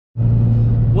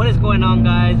What is going on,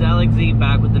 guys? Alex Z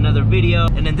back with another video,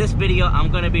 and in this video I'm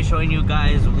going to be showing you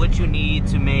guys what you need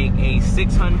to make a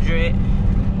 600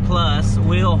 plus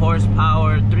wheel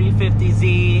horsepower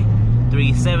 350Z,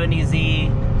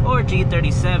 370Z, or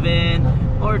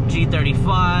G37 or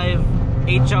G35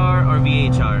 HR or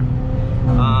VHR.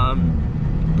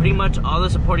 Pretty much all the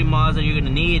supporting mods that you're going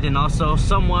to need, and also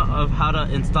somewhat of how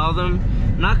to install them.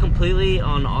 Not completely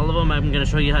on all of them, I'm going to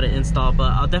show you how to install,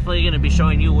 but I'm definitely going to be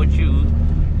showing you what you're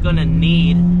going to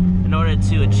need in order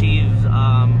to achieve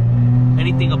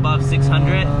anything above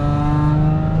 600.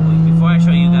 Before I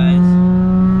show you guys,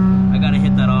 I got to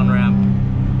hit that on ramp.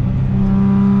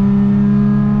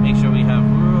 Make sure we have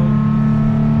room.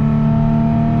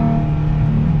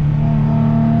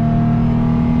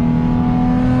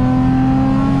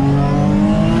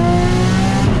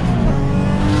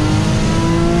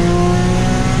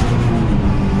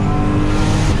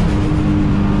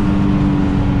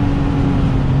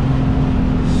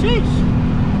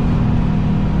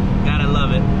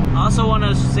 Also want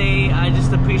to say I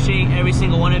just appreciate every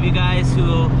single one of you guys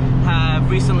who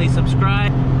have recently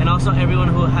subscribed, and also everyone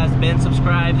who has been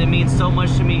subscribed. It means so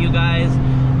much to me, you guys.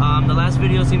 The last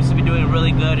video seems to be doing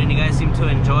really good, and you guys seem to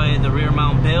enjoy the rear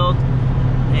mount build,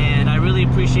 and I really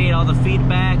appreciate all the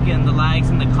feedback and the likes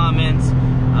and the comments.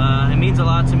 It means a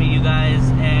lot to me, you guys,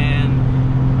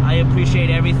 and I appreciate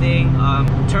everything.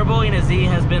 Turboing a Z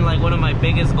has been like one of my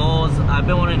biggest goals. I've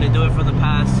been wanting to do it for the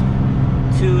past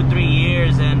 2-3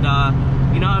 years, and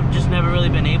you know, I've just never really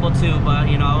been able to, but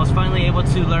you know, I was finally able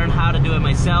to learn how to do it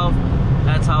myself.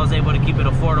 That's how I was able to keep it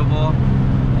affordable.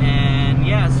 And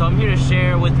yeah, so I'm here to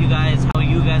share with you guys how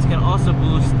you guys can also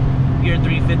boost your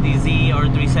 350Z or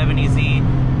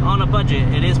 370Z on a budget.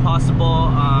 It is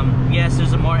possible. Yes,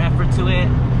 there's more effort to it,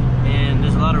 and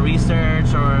there's a lot of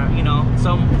research, or you know,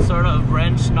 some sort of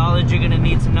wrench knowledge you're gonna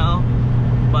need to know.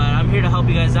 But I'm here to help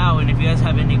you guys out, and if you guys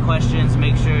have any questions,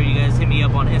 make sure you guys hit me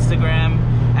up on Instagram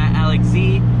at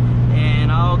AlexZ,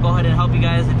 and I'll go ahead and help you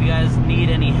guys if you guys need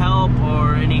any help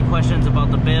or any questions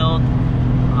about the build.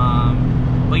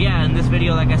 But yeah, in this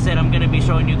video, like I said, I'm going to be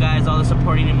showing you guys all the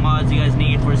supporting mods you guys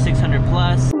need for 600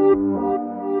 plus.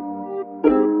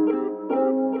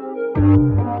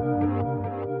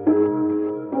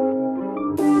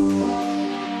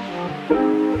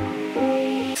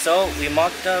 So we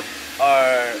mocked up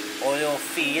our oil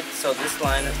feed, so this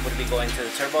line would be going to the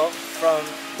turbo from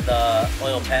the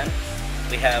oil pan.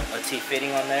 We have a T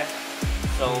fitting on there,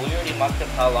 so we already mocked up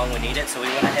how long we need it, so we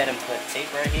went ahead and put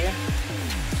tape right here.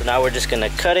 So now we're just gonna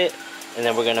cut it, and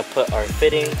then we're gonna put our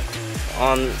fitting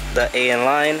on the AN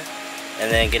line,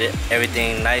 and then get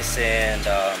everything nice and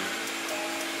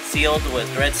sealed with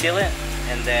thread sealant,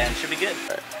 and then it should be good.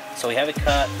 So we have it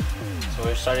cut, so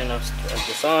we're starting to start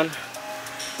this on.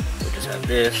 We just have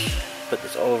this, put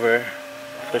this over,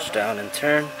 push down and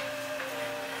turn,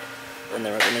 and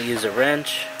then we're going to use a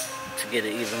wrench to get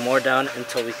it even more down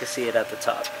until we can see it at the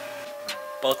top.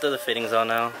 Both of the fittings on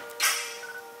now,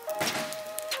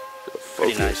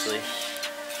 pretty nicely,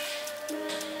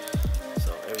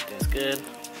 so everything's good,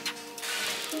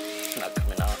 not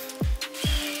coming off,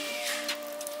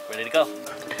 ready to go.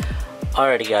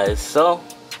 Alrighty guys, so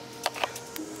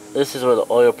this is where the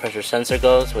oil pressure sensor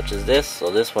goes, which is this. So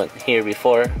this went here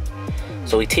before.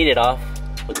 So we teed it off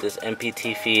with this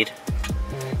MPT feed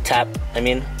tap,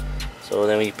 So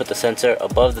then we put the sensor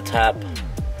above the tap,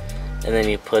 and then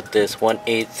you put this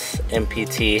 1/8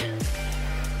 MPT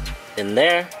in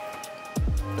there,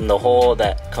 in the hole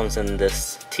that comes in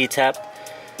this T-tap,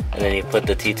 and then you put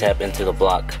the T-tap into the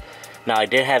block. Now I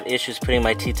did have issues putting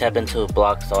my T-tap into a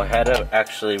block, so I had to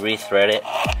actually re-thread it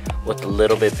with a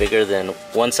little bit bigger than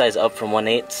one size up from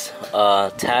 1/8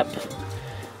 tap,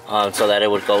 so that it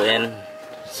would go in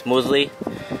smoothly.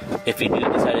 If you do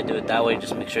decide to do it that way,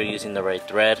 just make sure you're using the right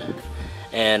thread.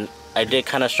 And I did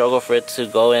kind of struggle for it to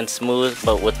go in smooth,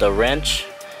 but with the wrench,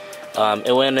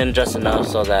 it went in just enough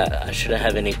so that I shouldn't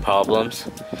have any problems.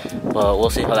 But we'll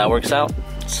see how that works out.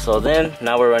 So then,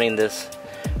 now we're running this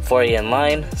 4AN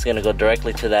line. It's gonna go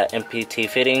directly to that MPT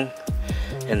fitting,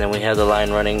 and then we have the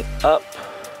line running up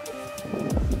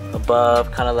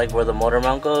above, kind of like where the motor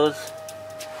mount goes,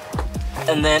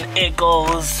 and then it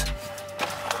goes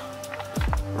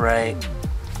right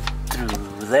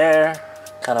through there,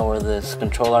 kind of where this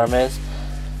control arm is,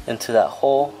 into that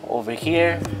hole over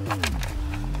here,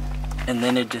 and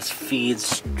then it just feeds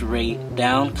straight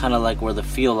down, kind of like where the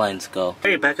fuel lines go.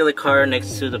 Right, back of the car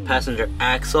next to the passenger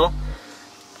axle.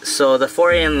 So the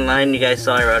 4AN line, you guys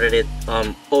saw I routed it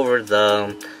over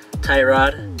the tie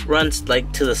rod, runs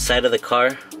like to the side of the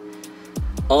car,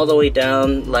 all the way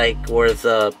down like where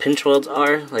the pinch welds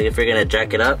are, like if you're gonna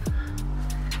jack it up.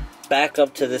 back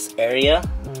up to this area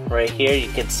right here. You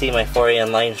can see my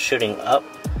 4AN line shooting up.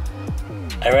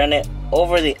 I ran it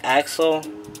over the axle,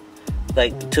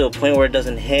 like to a point where it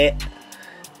doesn't hit.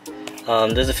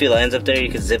 There's a few lines up there. You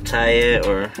can zip tie it,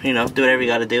 or you know, do whatever you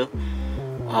gotta do.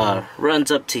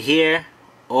 Runs up to here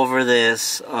over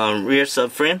this rear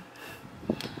subframe.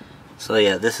 So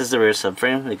yeah, this is the rear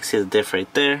subframe. You can see the diff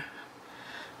right there.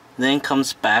 Then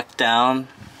comes back down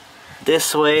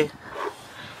this way,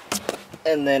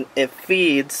 and then it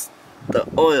feeds the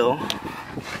oil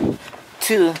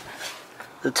to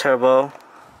the turbo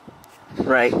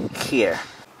right here.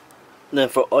 Then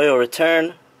for oil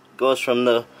return, goes from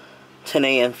the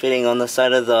 10AN fitting on the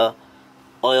side of the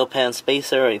oil pan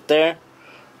spacer right there.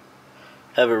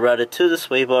 Have it routed to the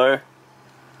sway bar,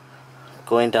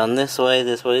 going down this way,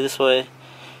 this way, this way.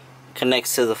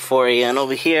 Connects to the 4AN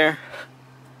over here,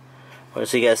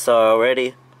 as you guys saw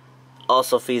already.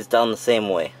 Also feeds down the same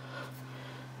way.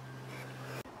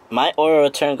 My oil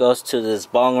return goes to this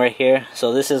bong right here.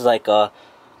 So this is like a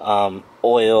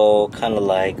oil, kind of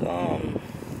like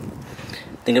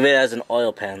think of it as an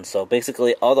oil pan. So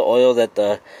basically all the oil that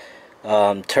the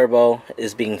turbo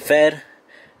is being fed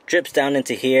drips down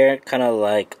into here, kind of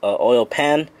like an oil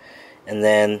pan, and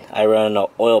then I run an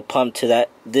oil pump to that.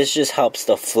 This just helps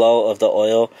the flow of the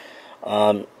oil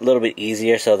a little bit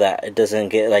easier, so that it doesn't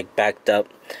get like backed up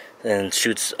and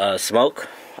shoots smoke.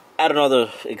 I don't know the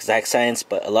exact science,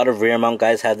 but a lot of rear mount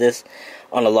guys have this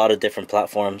on a lot of different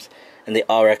platforms, and they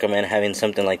all recommend having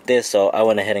something like this. So I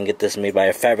went ahead and get this made by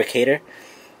a fabricator.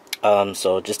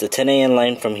 So just a 10AN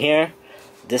line from here.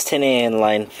 This 10AN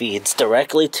line feeds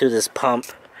directly to this pump,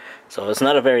 so it's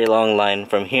not a very long line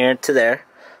from here to there,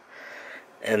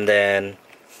 and then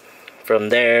from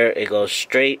there it goes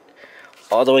straight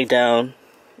all the way down,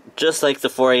 just like the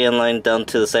 4AN line, down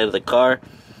to the side of the car,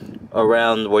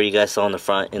 around where you guys saw in the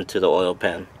front, into the oil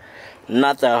pan.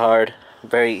 Not that hard,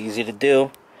 very easy to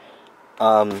do.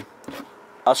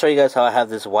 I'll show you guys how I have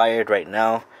this wired right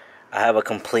now. I have a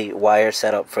complete wire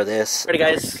setup for this. Alright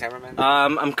guys,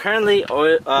 I'm currently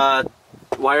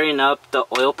wiring up the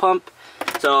oil pump.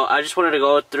 So I just wanted to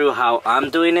go through how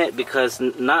I'm doing it, because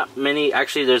not many,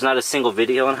 actually there's not a single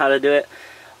video on how to do it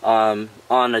on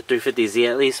a 350Z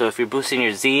at least. So if you're boosting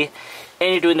your Z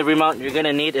and you're doing the remount, you're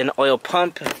gonna need an oil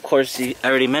pump. Of course, I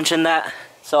already mentioned that.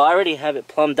 So I already have it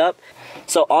plumbed up.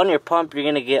 So on your pump, you're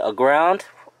gonna get a ground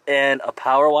and a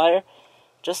power wire,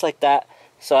 just like that.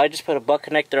 So I just put a butt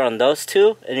connector on those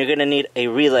two, and you're gonna need a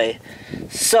relay.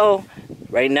 So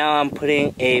right now I'm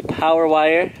putting a power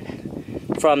wire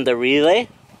from the relay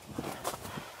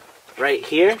right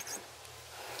here,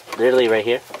 literally right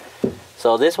here.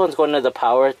 So this one's going to the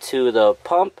power to the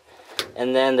pump,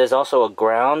 and then there's also a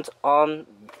ground on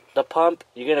the pump.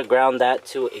 You're gonna ground that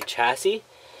to a chassis,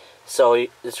 so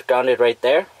it's grounded right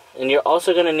there. And you're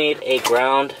also gonna need a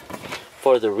ground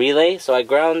for the relay. So I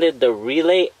grounded the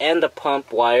relay and the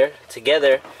pump wire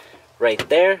together right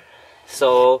there.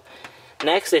 So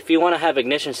next, if you want to have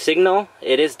ignition signal,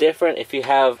 it is different if you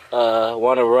have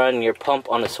want to run your pump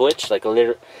on a switch, like a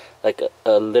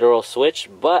literal switch.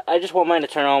 But I just want mine to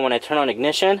turn on when I turn on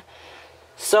ignition.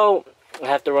 So I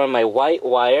have to run my white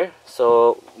wire.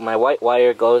 So my white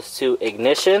wire goes to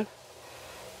ignition.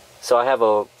 So I have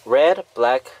a red,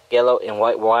 black, yellow, and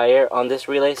white wire on this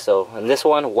relay. So in this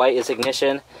one, white is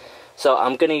ignition. So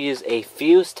I'm gonna use a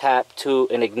fuse tap to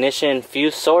an ignition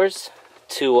fuse source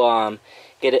to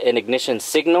get an ignition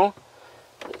signal.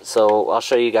 So I'll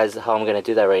show you guys how I'm gonna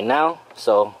do that right now.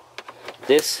 So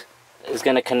this is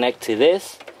gonna connect to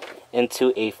this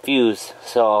into a fuse.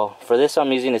 So for this,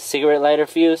 I'm using a cigarette lighter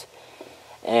fuse,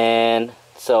 and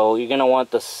so you're gonna want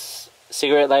the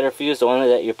cigarette lighter fuse, the one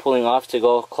that you're pulling off, to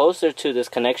go closer to this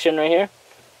connection right here.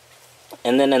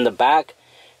 And then in the back,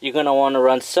 you're gonna want to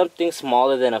run something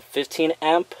smaller than a 15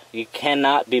 amp. You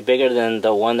cannot be bigger than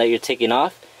the one that you're taking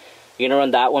off. You're gonna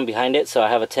run that one behind it. So I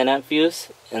have a 10 amp fuse,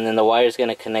 and then the wire is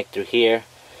gonna connect through here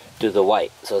through the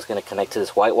white. So it's gonna connect to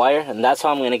this white wire, and that's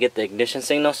how I'm gonna get the ignition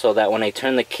signal, so that when I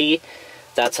turn the key,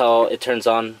 that's how it turns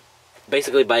on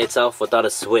basically by itself without a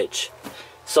switch.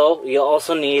 So you'll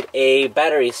also need a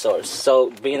battery source. So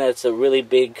being that it's a really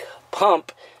big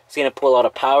pump, it's going to pull a lot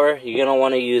of power. You're going to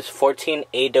want to use 14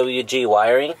 AWG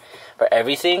wiring for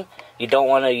everything. You don't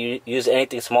want to use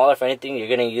anything smaller. For anything, you're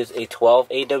going to use a 12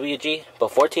 AWG,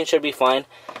 but 14 should be fine.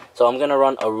 So I'm going to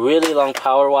run a really long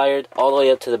power wire all the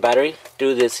way up to the battery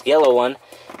through this yellow one.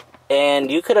 And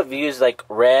you could have used like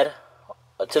red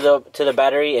to the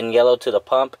battery and yellow to the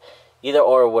pump. Either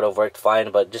or would have worked fine,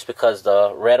 but just because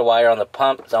the red wire on the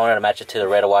pump, so I wanted to match it to the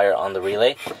red wire on the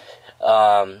relay.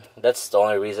 That's the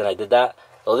only reason I did that.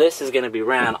 So this is going to be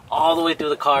ran all the way through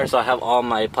the car, so I have all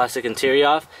my plastic interior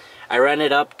off. I ran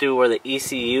it up through where the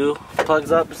ECU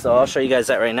plugs up, so I'll show you guys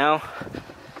that right now.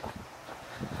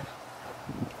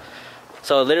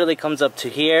 So it literally comes up to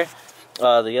here.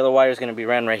 The yellow wire is going to be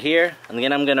ran right here, and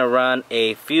then I'm going to run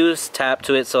a fuse tap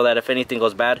to it so that if anything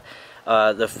goes bad,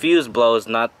 the fuse blows,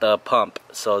 not the pump.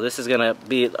 So this is going to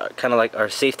be kind of like our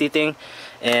safety thing,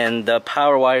 and the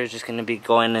power wire is just going to be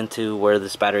going into where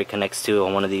this battery connects to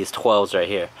on one of these 12s right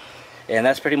here. And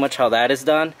that's pretty much how that is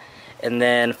done. And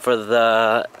then for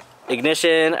the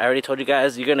ignition, I already told you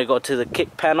guys, you're going to go to the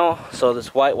kick panel. So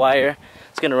this white wire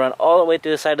is going to run all the way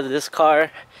through the side of this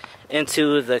car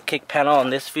into the kick panel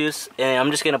on this fuse, and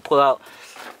I'm just going to pull out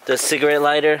the cigarette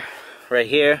lighter right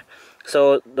here.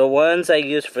 So the ones I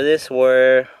used for this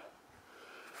were,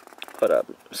 hold up,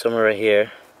 somewhere right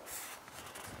here.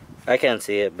 I can't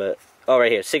see it, but oh,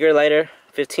 right here, cigarette lighter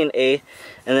 15A.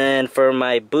 And then for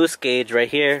my boost gauge right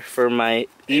here, for my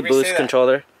e-boost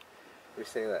controller.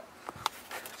 Say that.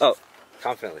 Oh,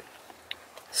 confidently.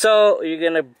 So you're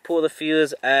gonna pull the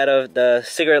fuse out of the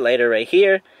cigarette lighter right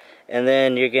here, and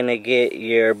then you're gonna get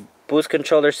your boost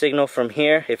controller signal from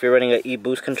here if you're running an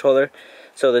e-boost controller.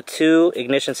 So the two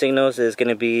ignition signals is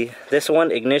gonna be this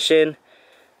one, ignition,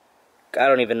 I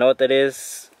don't even know what that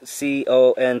is,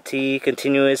 CONT,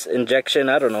 continuous injection,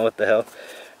 I don't know what the hell,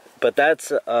 but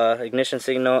that's ignition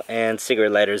signal, and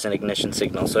cigarette lighter is an ignition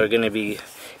signal. So they're gonna be,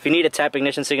 if you need a tap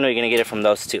ignition signal, you're gonna get it from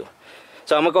those two.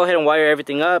 So I'm gonna go ahead and wire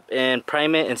everything up and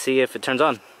prime it and see if it turns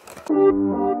on.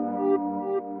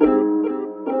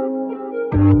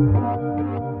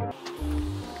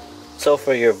 So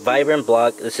for your vibrant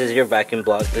block, this is your vacuum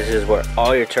block. This is where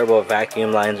all your turbo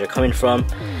vacuum lines are coming from.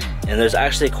 And there's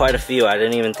actually quite a few. I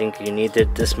didn't even think you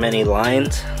needed this many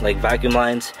lines, like vacuum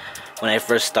lines, when I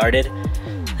first started.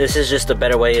 This is just a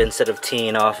better way, instead of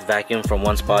teeing off vacuum from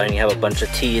one spot and you have a bunch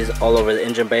of tees all over the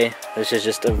engine bay. This is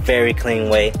just a very clean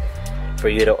way for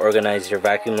you to organize your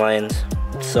vacuum lines.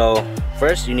 So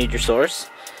first you need your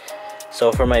source.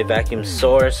 So for my vacuum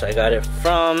source, I got it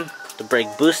from the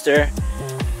brake booster,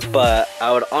 but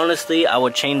I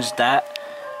would change that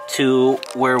to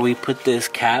where we put this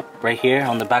cap right here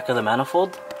on the back of the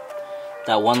manifold.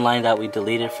 That one line that we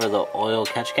deleted for the oil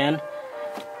catch can,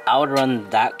 I would run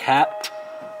that cap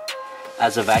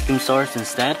as a vacuum source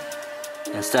instead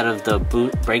of the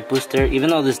brake booster, even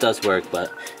though this does work,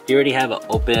 but you already have an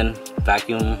open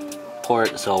vacuum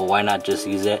port, so why not just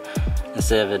use it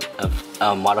instead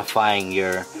of modifying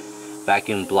your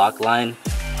vacuum block line.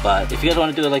 But if you guys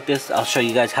want to do it like this, I'll show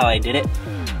you guys how I did it.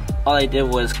 All I did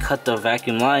was cut the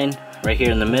vacuum line right here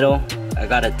in the middle. I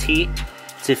got a T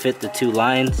to fit the two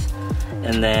lines,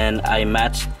 and then I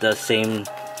matched the same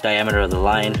diameter of the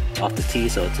line off the T,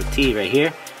 so it's a T right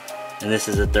here, and this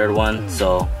is the third one.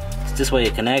 So it's this way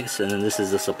it connects, and then this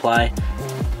is the supply.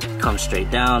 Comes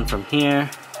straight down from here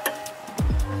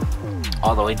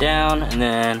all the way down, and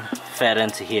then fed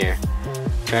into here.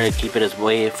 Try to keep it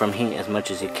away from heat as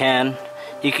much as you can.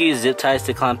 You can use zip ties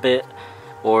to clamp it,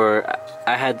 or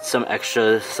I had some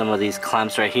of these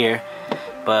clamps right here,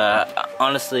 but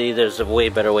honestly there's way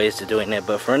better ways to doing it.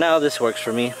 But for now this works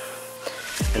for me.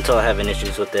 Until I have any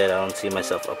issues with it, I don't see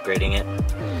myself upgrading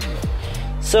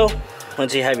it. So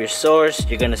once you have your source,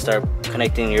 you're gonna start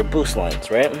connecting your boost lines,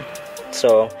 right?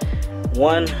 So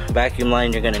one vacuum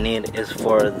line you're gonna need is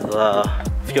for the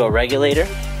fuel regulator.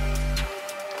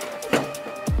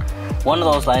 One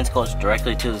of those lines goes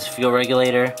directly to this fuel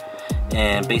regulator,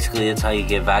 and basically that's how you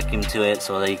get vacuum to it,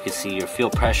 so that you can see your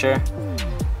fuel pressure.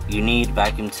 You need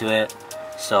vacuum to it,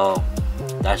 so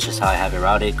that's just how I have it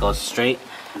routed. It goes straight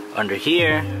under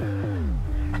here,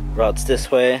 routes this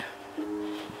way,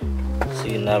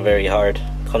 see, not very hard,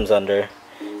 comes under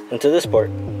into this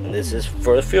port, and this is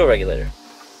for the fuel regulator.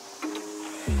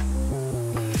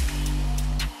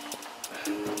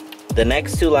 The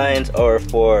next two lines are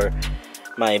for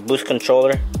my boost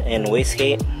controller and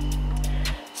wastegate.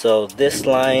 So this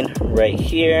line right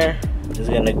here is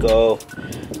gonna go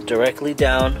directly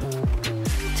down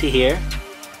to here.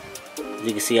 As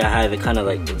you can see, I have it kind of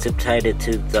like zip tied it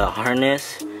to the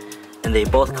harness, and they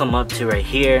both come up to right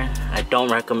here. I don't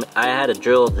recommend, I had to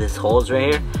drill these holes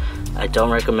right here. I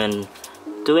don't recommend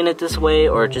doing it this way,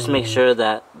 or just make sure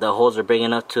that the holes are big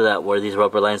enough to that where these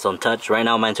rubber lines don't touch. Right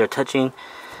now mine are touching,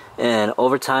 and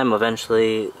over time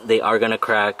eventually they are gonna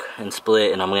crack and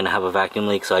split, and I'm gonna have a vacuum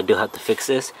leak, so I do have to fix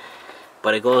this.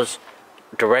 But it goes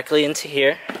directly into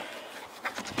here,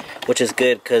 which is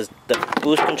good because the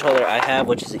boost controller I have,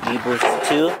 which is the e-boost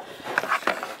 2,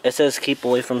 it says keep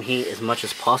away from heat as much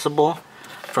as possible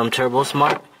from Turbo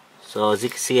Smart. So as you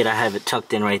can see it, I have it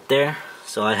tucked in right there.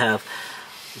 So I have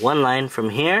one line from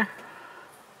here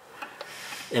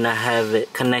and I have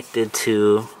it connected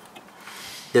to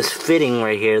this fitting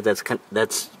right here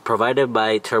that's provided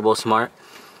by Turbo Smart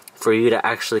for you to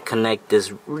actually connect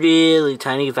this really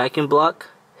tiny vacuum block.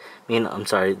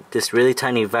 This really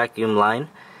tiny vacuum line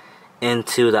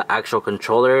into the actual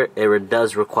controller. It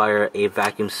does require a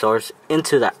vacuum source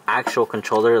into the actual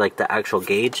controller, like the actual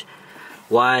gauge.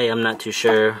 Why, I'm not too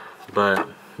sure, but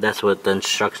that's what the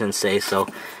instructions say. So,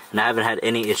 and I haven't had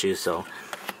any issues. So,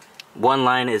 one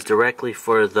line is directly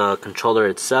for the controller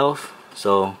itself.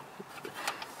 So,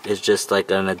 it's just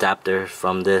like an adapter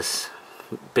from this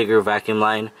bigger vacuum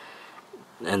line,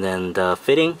 and then the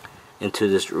fitting into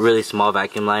this really small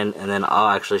vacuum line, and then I'll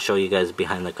actually show you guys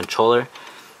behind the controller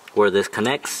where this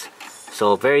connects.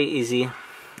 So very easy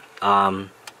to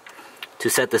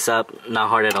set this up, not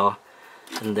hard at all.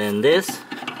 And then this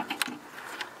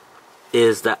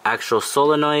is the actual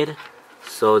solenoid.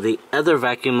 So the other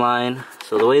vacuum line,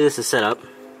 so the way this is set up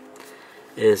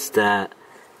is that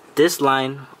this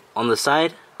line on the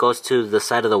side goes to the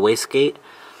side of the wastegate,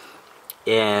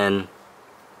 and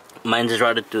mine is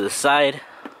routed through the side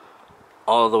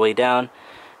all the way down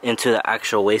into the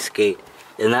actual wastegate,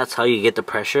 and that's how you get the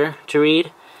pressure to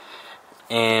read.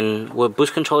 And what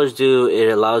boost controllers do, it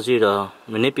allows you to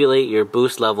manipulate your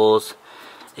boost levels,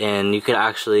 and you could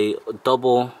actually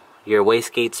double your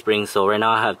wastegate springs. So right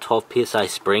now I have 12 psi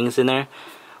springs in there.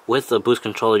 With the boost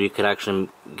controller you could actually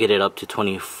get it up to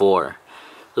 24.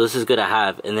 So this is good to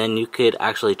have, and then you could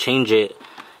actually change it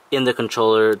in the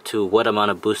controller to what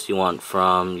amount of boost you want,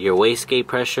 from your wastegate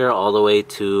pressure all the way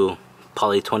to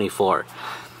poly 24.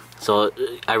 So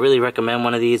I really recommend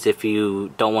one of these if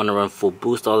you don't want to run full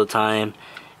boost all the time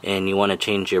and you want to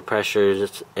change your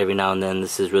pressures every now and then.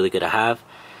 This is really good to have.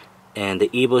 And the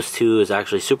eBoost 2 is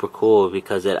actually super cool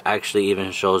because it actually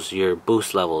even shows your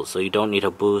boost levels. So you don't need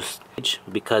a boost gauge,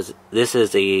 because this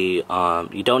is a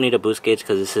you don't need a boost gauge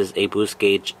because this is a boost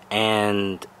gauge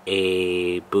and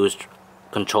a boost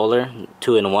controller,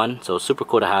 2-in-1. So super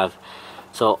cool to have.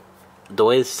 So the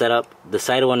way it's set up, the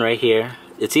side one right here,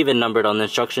 it's even numbered on the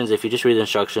instructions. If you just read the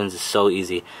instructions, it's so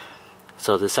easy.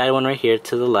 So the side one right here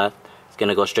to the left is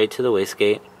gonna go straight to the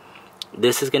wastegate.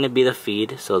 This is going to be the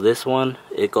feed. So this one,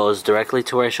 it goes directly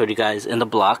to where I showed you guys in the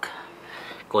block,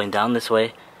 going down this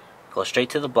way, go straight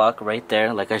to the block right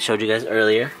there like I showed you guys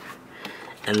earlier.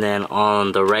 And then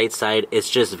on the right side, it's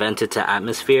just vented to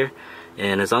atmosphere,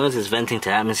 and as long as it's venting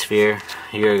to atmosphere,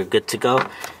 you're good to go.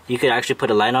 You could actually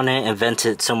put a light on it and vent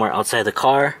it somewhere outside the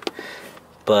car,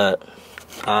 but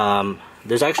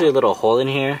there's actually a little hole in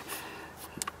here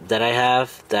that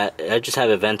I just have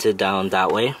it vented down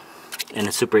that way, and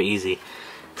it's super easy.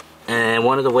 And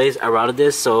one of the ways I routed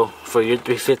this, so for your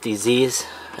 350Zs,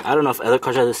 I don't know if other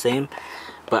cars are the same,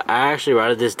 but I actually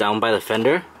routed this down by the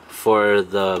fender for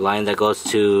the line that goes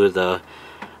to the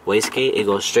wastegate. It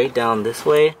goes straight down this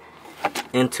way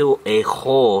into a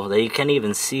hole that you can't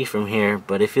even see from here,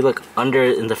 but if you look under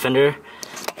in the fender,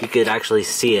 you could actually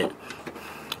see it.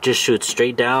 Just shoots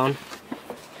straight down,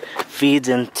 feeds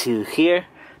into here,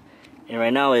 and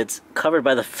right now it's covered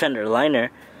by the fender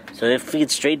liner, so it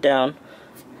feeds straight down.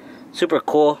 Super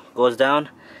cool. Goes down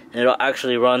and it'll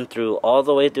actually run through all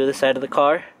the way through the side of the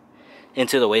car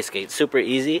into the wastegate. Super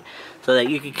easy, so that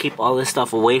you can keep all this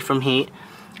stuff away from heat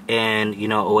and, you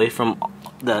know, away from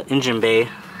the engine bay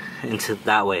into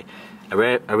that way. I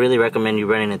really recommend you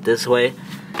running it this way.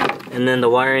 And then the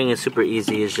wiring is super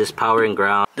easy. It's just power and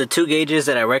ground. The two gauges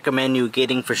that I recommend you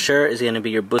getting for sure is going to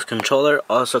be your boost controller,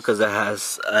 also because it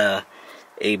has a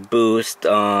boost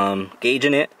gauge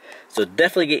in it. So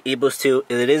definitely get eBoost 2.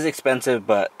 It is expensive,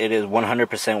 but it is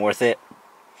 100% worth it.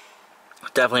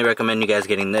 Definitely recommend you guys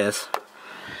getting this.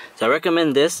 So I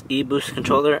recommend this eBoost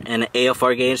controller and an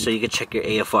AFR gauge, so you can check your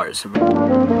AFRs.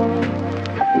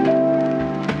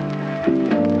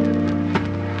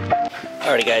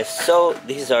 Alrighty guys, so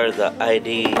these are the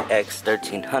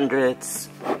IDX1300s.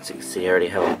 As you can see, I already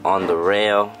have them on the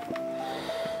rail.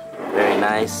 Very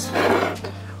nice.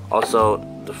 Also,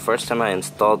 the first time I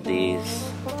installed these,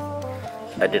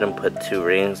 I didn't put two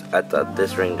rings. I thought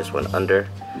this ring just went under,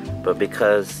 but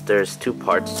because there's two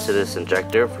parts to this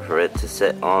injector for it to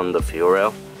sit on the fuel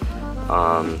rail,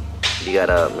 you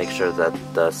gotta make sure that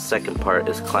the second part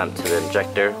is clamped to the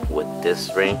injector with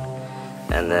this ring,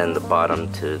 and then the bottom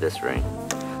to this ring.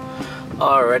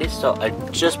 Alrighty, so I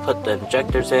just put the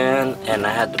injectors in, and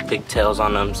I had the pigtails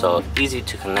on them, so easy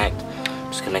to connect.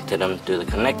 Just connected them through the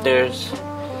connectors.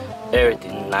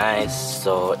 Everything nice.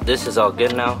 So this is all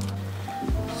good now.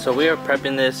 So we are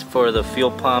prepping this for the fuel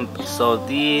pump. So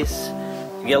these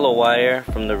yellow wire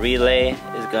from the relay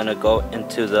is gonna go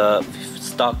into the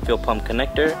stock fuel pump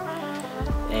connector,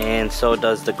 and so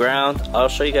does the ground. I'll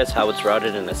show you guys how it's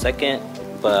routed in a second,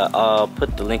 but I'll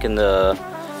put the link in the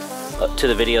to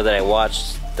the video that I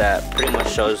watched that pretty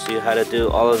much shows you how to do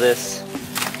all of this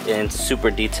in super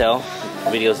detail.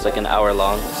 The video is like an hour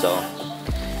long. So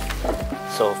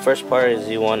first part is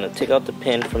you want to take out the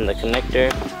pin from the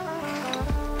connector.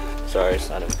 Sorry, it's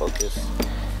not in focus.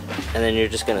 And then you're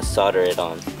just gonna solder it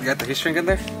on. You got the heat shrink in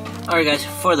there? Alright guys,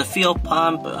 for the fuel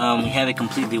pump, we have it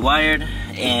completely wired,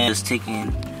 and just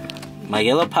taking my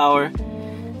yellow power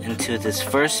into this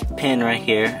first pin right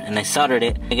here, and I soldered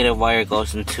it. Negative wire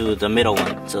goes into the middle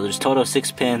one. So there's total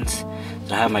 6 pins.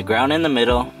 So I have my ground in the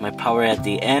middle, my power at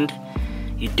the end.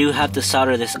 You do have to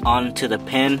solder this onto the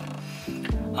pin.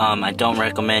 I don't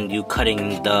recommend you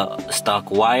cutting the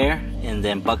stock wire and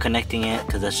then butt connecting it,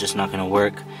 because that's just not gonna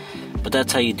work. But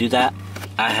that's how you do that.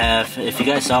 I have, if you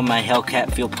guys saw my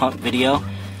Hellcat fuel pump video,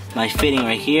 my fitting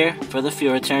right here for the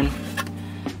fuel return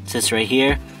sits right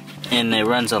here, and it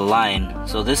runs a line.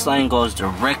 So this line goes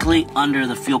directly under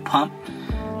the fuel pump,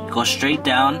 goes straight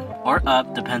down or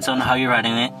up, depends on how you're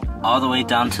riding it, all the way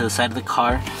down to the side of the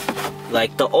car,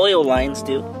 like the oil lines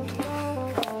do.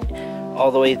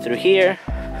 All the way through here,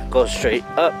 goes straight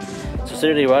up. So it's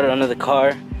literally routed under the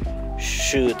car,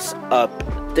 shoots up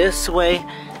this way,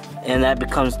 and that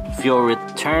becomes fuel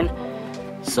return.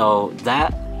 So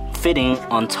that fitting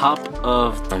on top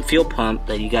of the fuel pump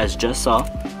that you guys just saw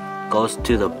goes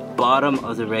to the bottom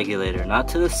of the regulator, not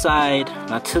to the side,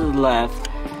 not to the left,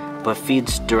 but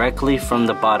feeds directly from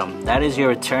the bottom. That is your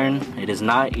return. It is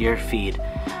not your feed.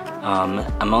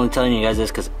 I'm only telling you guys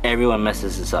this because everyone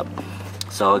messes this up.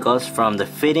 So it goes from the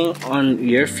fitting on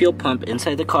your fuel pump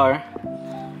inside the car,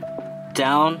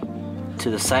 down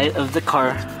to the side of the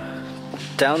car,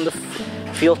 down the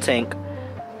fuel tank,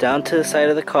 down to the side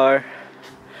of the car,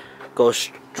 goes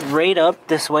straight up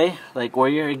this way, like where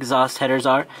your exhaust headers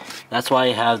are. That's why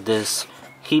I have this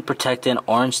heat protectant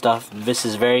orange stuff. This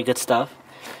is very good stuff.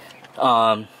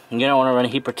 You're gonna want to run a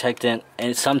heat protectant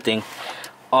and something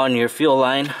on your fuel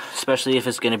line, especially if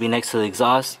it's gonna be next to the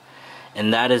exhaust.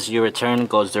 And that is your return,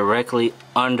 goes directly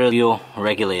under the fuel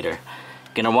regulator.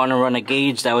 You're gonna want to run a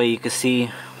gauge, that way you can see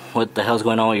what the hell's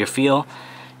going on with your fuel.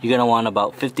 You're gonna want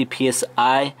about 50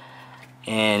 psi,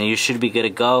 and you should be good to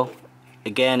go.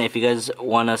 Again, if you guys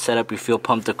want to set up your fuel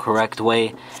pump the correct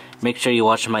way, make sure you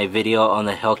watch my video on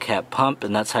the Hellcat pump,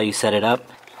 and that's how you set it up.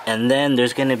 And then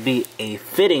there's gonna be a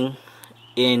fitting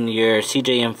in your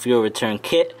CJM fuel return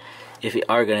kit. If you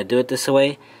are gonna do it this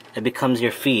way, it becomes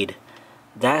your feed.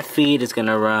 That feed is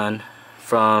gonna run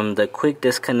from the quick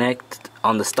disconnect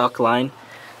on the stock line.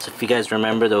 So if you guys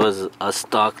remember, there was a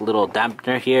stock little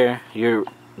dampener here. You're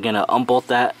gonna unbolt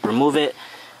that, remove it,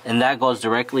 and that goes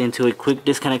directly into a quick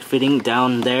disconnect fitting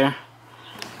down there,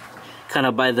 kind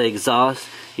of by the exhaust.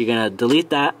 You're gonna delete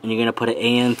that, and you're gonna put an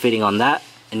AN fitting on that,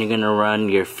 and you're gonna run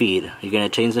your feed. You're gonna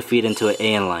change the feed into an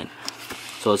AN line.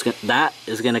 So that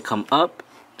is gonna come up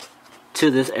to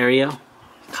this area,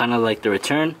 kind of like the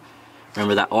return.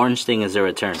 Remember, that orange thing is the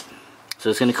return. So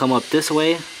it's gonna come up this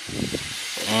way,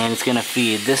 and it's gonna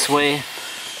feed this way,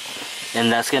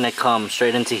 and that's gonna come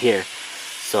straight into here.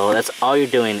 So that's all you're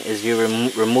doing, is you're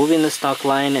removing the stock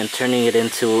line and turning it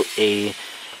into a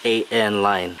AN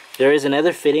line. There is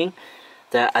another fitting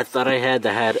that I thought I had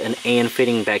that had an AN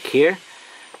fitting back here.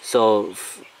 So,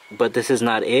 but this is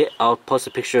not it. I'll post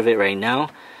a picture of it right now.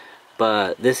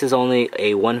 But this is only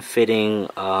a one fitting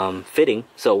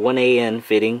so one AN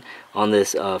fitting on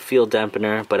this fuel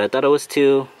dampener. But I thought it was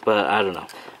 2, but I don't know.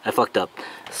 I fucked up.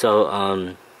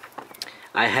 So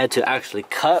I had to actually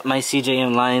cut my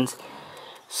CJM lines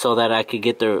so that I could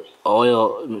get the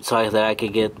oil, so that I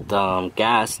could get the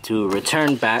gas to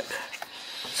return back.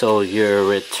 So your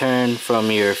return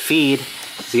from your feed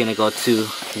is gonna go to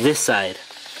this side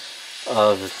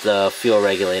of the fuel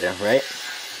regulator, right?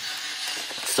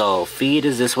 So feed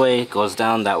is this way, goes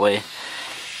down that way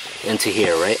into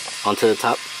here, right? Onto the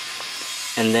top.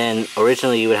 And then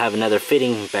originally you would have another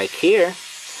fitting back here,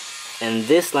 and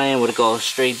this line would go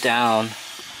straight down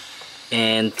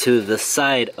and to the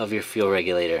side of your fuel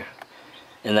regulator.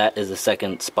 And that is the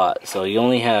second spot. So you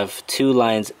only have 2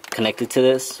 lines connected to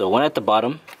this. So one at the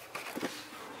bottom,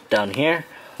 down here.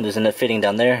 There's another fitting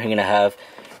down there. You're gonna have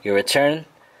your return.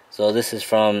 So this is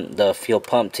from the fuel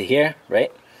pump to here,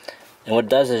 right? And what it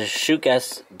does is shoot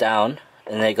gas down,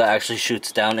 and then it actually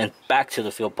shoots down and back to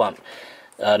the fuel pump.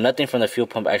 Nothing from the fuel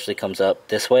pump actually comes up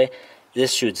this way.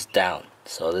 This shoots down.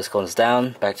 So this goes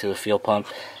down, back to the fuel pump.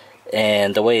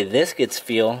 And the way this gets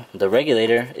fuel, the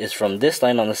regulator, is from this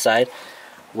line on the side,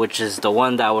 which is the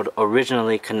one that would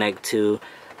originally connect to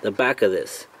the back of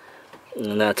this.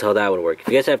 And that's how that would work. If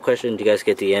you guys have questions, you guys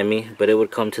can DM me, but it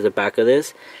would come to the back of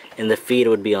this, and the feed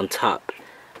would be on top.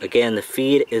 Again, the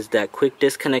feed is that quick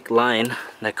disconnect line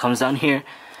that comes down here,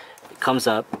 it comes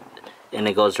up, and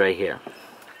it goes right here.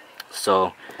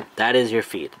 So that is your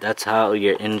feed. That's how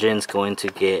your engine's going to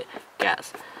get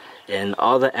gas. And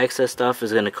all the excess stuff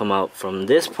is going to come out from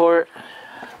this port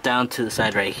down to the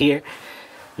side right here.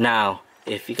 Now,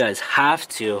 if you guys have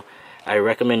to, I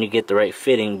recommend you get the right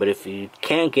fitting, but if you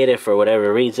can't get it for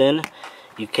whatever reason,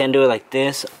 you can do it like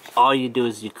this. All you do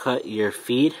is you cut your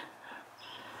feed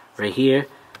right here,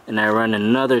 and I run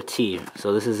another T.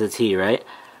 So this is a T, right?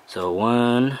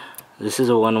 So this is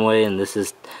a one-way, and this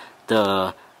is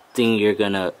the thing you're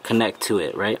gonna connect to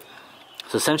it, right?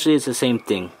 So essentially it's the same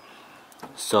thing.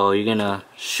 So you're gonna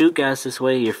shoot gas this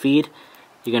way, your feed,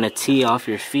 you're gonna tee off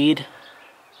your feed,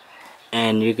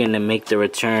 and you're gonna make the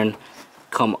return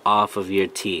come off of your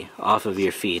tee, off of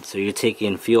your feed. So you're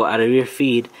taking fuel out of your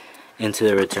feed into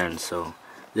the return. So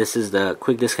this is the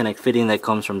quick disconnect fitting that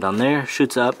comes from down there,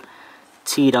 shoots up,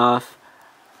 teed off.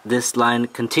 This line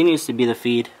continues to be the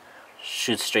feed,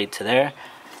 shoots straight to there,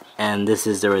 and this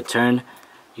is the return.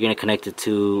 You're gonna connect it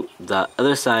to the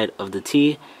other side of the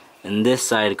tee, and this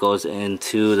side goes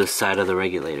into the side of the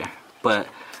regulator. But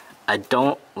I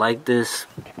don't like this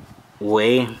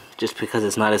way just because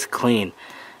it's not as clean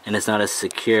and it's not as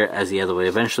secure as the other way.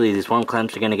 Eventually these worm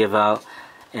clamps are gonna give out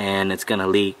and it's gonna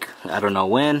leak. I don't know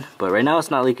when, but right now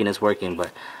it's not leaking, it's working,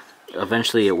 but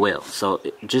eventually it will. So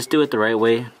just do it the right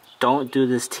way. Don't do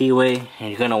this T way, and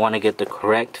you're gonna wanna get the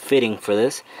correct fitting for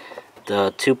this,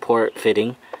 the 2-port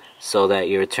fitting, so that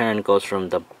your return goes from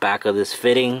the back of this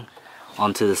fitting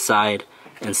onto the side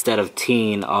instead of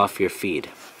teeing off your feed.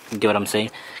 You get what I'm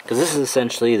saying? Because this is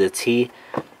essentially the T.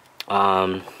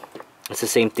 It's the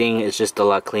same thing, it's just a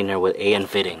lot cleaner with AN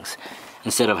fittings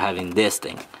instead of having this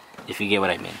thing, if you get what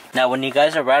I mean. Now when you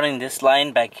guys are routing this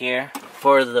line back here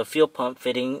for the fuel pump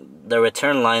fitting, the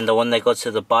return line, the one that goes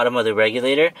to the bottom of the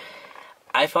regulator,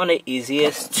 I found it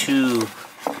easiest to,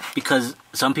 because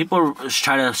some people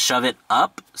try to shove it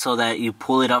up so that you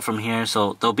pull it up from here,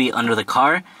 so they'll be under the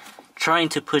car trying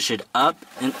to push it up,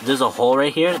 and there's a hole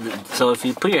right here. So if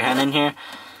you put your hand in here,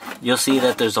 you'll see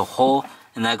that there's a hole,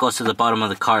 and that goes to the bottom of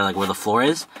the car, like where the floor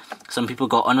is. Some people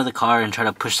go under the car and try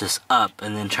to push this up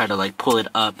and then try to like pull it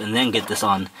up and then get this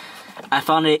on. I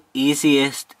found it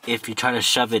easiest if you try to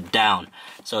shove it down.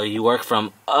 So you work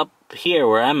from up here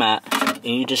where I'm at, and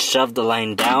you just shove the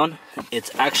line down.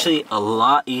 It's actually a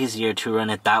lot easier to run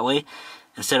it that way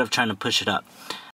instead of trying to push it up.